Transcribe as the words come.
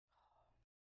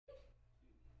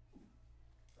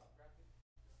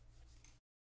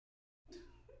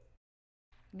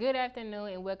Good afternoon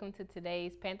and welcome to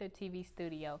today's Panther TV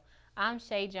studio. I'm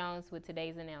Shay Jones with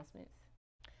today's announcements.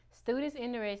 Students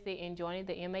interested in joining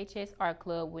the MHS Art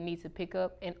Club will need to pick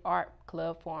up an art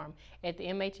club form at the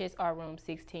MHS Art Room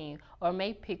 16 or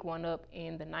may pick one up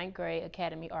in the 9th grade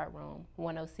Academy Art Room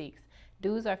 106.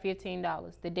 Dues are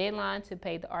 $15. The deadline to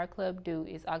pay the art club due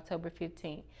is October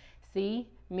 15th. See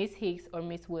Ms. Hicks or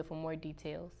Ms. Wood for more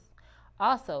details.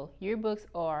 Also, yearbooks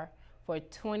for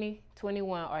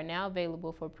 2021 are now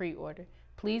available for pre-order.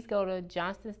 Please go to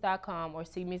johnston's.com or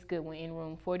see Ms. Goodwin in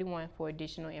room 41 for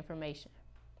additional information.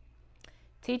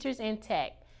 Teachers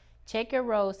intact. Check your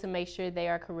roles to make sure they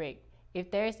are correct.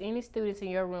 If there is any students in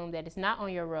your room that is not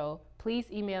on your roll, please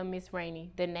email Ms.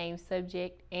 Rainey the name,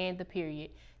 subject, and the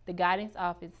period. The guidance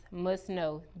office must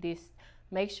know this.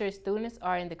 Make sure students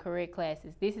are in the correct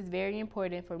classes. This is very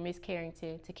important for Ms.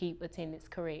 Carrington to keep attendance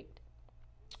correct.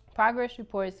 Progress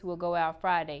reports will go out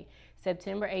Friday,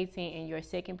 September 18 in your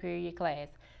second period class.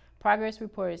 Progress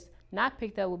reports not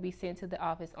picked up will be sent to the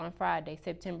office on Friday,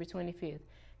 September 25th.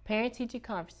 Parent-teacher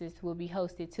conferences will be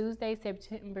hosted Tuesday,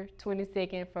 September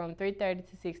 22nd from 3:30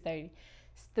 to 6:30.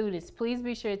 Students, please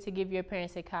be sure to give your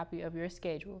parents a copy of your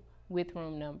schedule with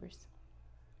room numbers.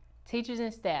 Teachers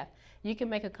and staff, you can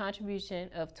make a contribution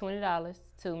of $20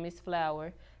 to Ms.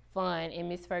 Flower Fund in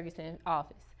Ms. Ferguson's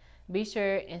office. Be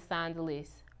sure and sign the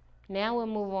list. Now we'll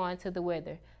move on to the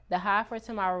weather. The high for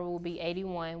tomorrow will be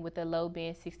 81 with the low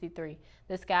being 63.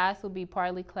 The skies will be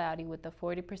partly cloudy with a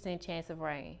 40% chance of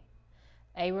rain.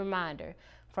 A reminder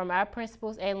from our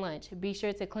principals at lunch, be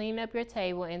sure to clean up your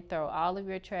table and throw all of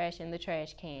your trash in the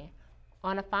trash can.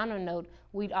 On a final note,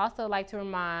 we'd also like to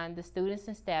remind the students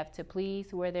and staff to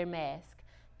please wear their masks.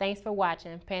 Thanks for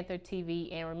watching Panther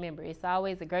TV, and remember, it's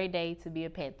always a great day to be a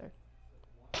Panther.